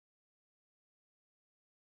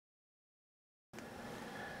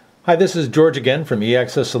Hi, this is George again from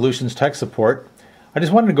eAccess Solutions Tech Support. I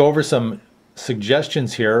just wanted to go over some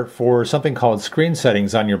suggestions here for something called screen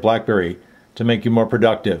settings on your BlackBerry to make you more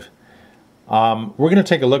productive. We're going to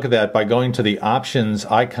take a look at that by going to the options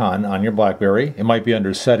icon on your BlackBerry. It might be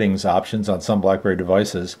under settings options on some BlackBerry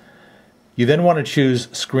devices. You then want to choose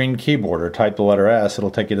screen keyboard or type the letter S.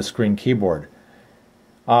 It'll take you to screen keyboard.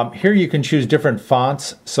 Here you can choose different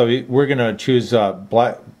fonts. So we're going to choose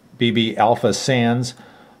BB Alpha Sans.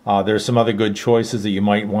 There's some other good choices that you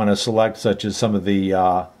might want to select, such as some of the,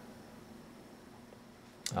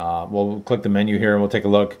 we'll click the menu here and we'll take a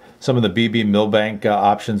look. Some of the BB Milbank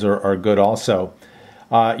options are good also.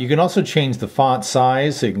 You can also change the font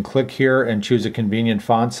size, so you can click here and choose a convenient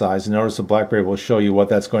font size, and notice the BlackBerry will show you what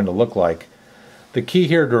that's going to look like. The key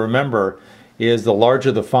here to remember is the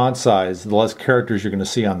larger the font size, the less characters you're going to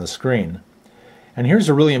see on the screen. And here's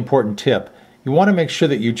a really important tip. You want to make sure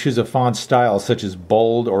that you choose a font style such as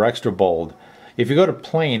bold or extra bold. If you go to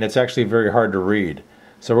plain, it's actually very hard to read.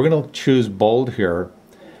 So we're going to choose bold here.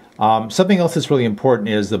 Something else that's really important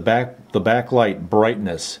is the backlight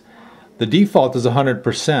brightness. The default is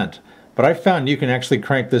 100%, but I found you can actually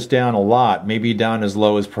crank this down a lot, maybe down as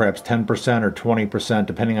low as perhaps 10% or 20%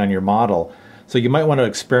 depending on your model. So you might want to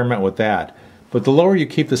experiment with that. But the lower you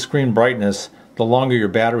keep the screen brightness, the longer your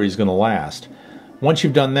battery is going to last. Once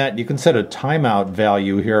you've done that, you can set a timeout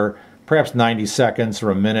value here, perhaps 90 seconds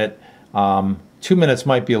or a minute. 2 minutes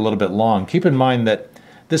might be a little bit long. Keep in mind that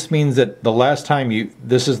this means that the last time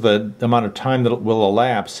this is the amount of time that will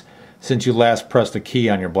elapse since you last pressed a key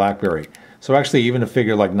on your BlackBerry. So actually even a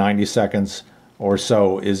figure like 90 seconds or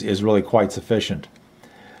so is really quite sufficient.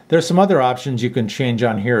 There's some other options you can change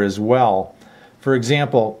on here as well. For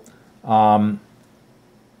example,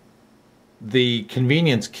 the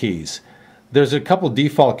convenience keys. There's a couple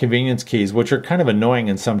default convenience keys which are kind of annoying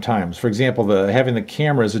in sometimes. For example, having the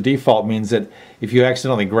camera as a default means that if you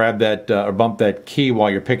accidentally grab that or bump that key while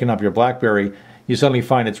you're picking up your BlackBerry, you suddenly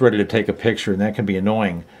find it's ready to take a picture, and that can be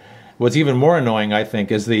annoying. What's even more annoying, I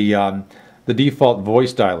think, is the default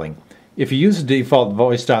voice dialing. If you use the default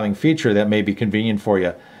voice dialing feature, that may be convenient for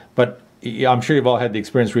you, but I'm sure you've all had the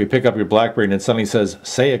experience where you pick up your BlackBerry and it suddenly says,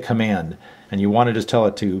 say a command, and you want to just tell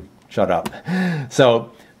it to shut up.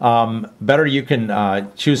 So better you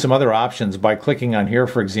can choose some other options by clicking on here,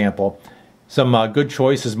 for example. Some good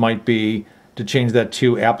choices might be to change that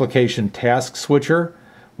to application task switcher,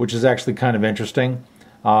 which is actually kind of interesting.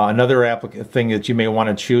 Another thing that you may want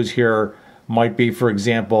to choose here might be, for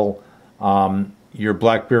example, your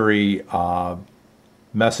BlackBerry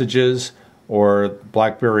messages or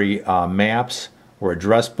BlackBerry maps or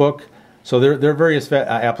address book. So there are various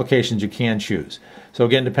applications you can choose. So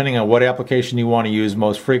again, depending on what application you want to use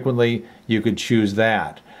most frequently, you could choose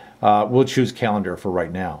that. We'll choose calendar for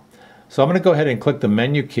right now. So I'm going to go ahead and click the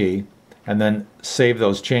menu key and then save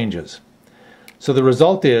those changes. So the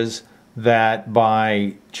result is that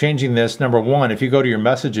by changing this, number one, if you go to your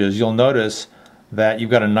messages, you'll notice that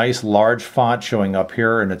you've got a nice large font showing up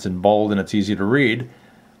here, and it's in bold and it's easy to read.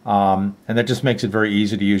 And that just makes it very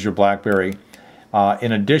easy to use your BlackBerry.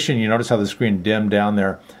 In addition, you notice how the screen dimmed down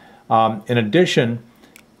there. In addition,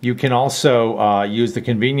 you can also use the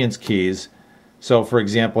convenience keys. So for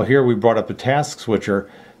example, here we brought up the task switcher,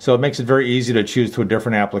 so it makes it very easy to choose to a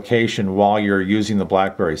different application while you're using the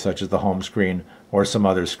BlackBerry, such as the home screen or some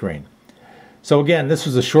other screen. So again, this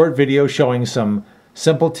was a short video showing some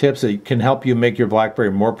simple tips that can help you make your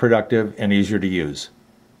BlackBerry more productive and easier to use.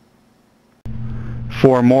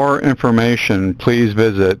 For more information, please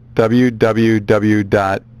visit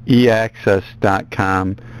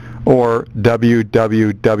www.eaccess.com or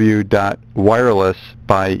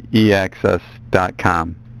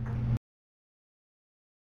www.wirelessbyeaccess.com.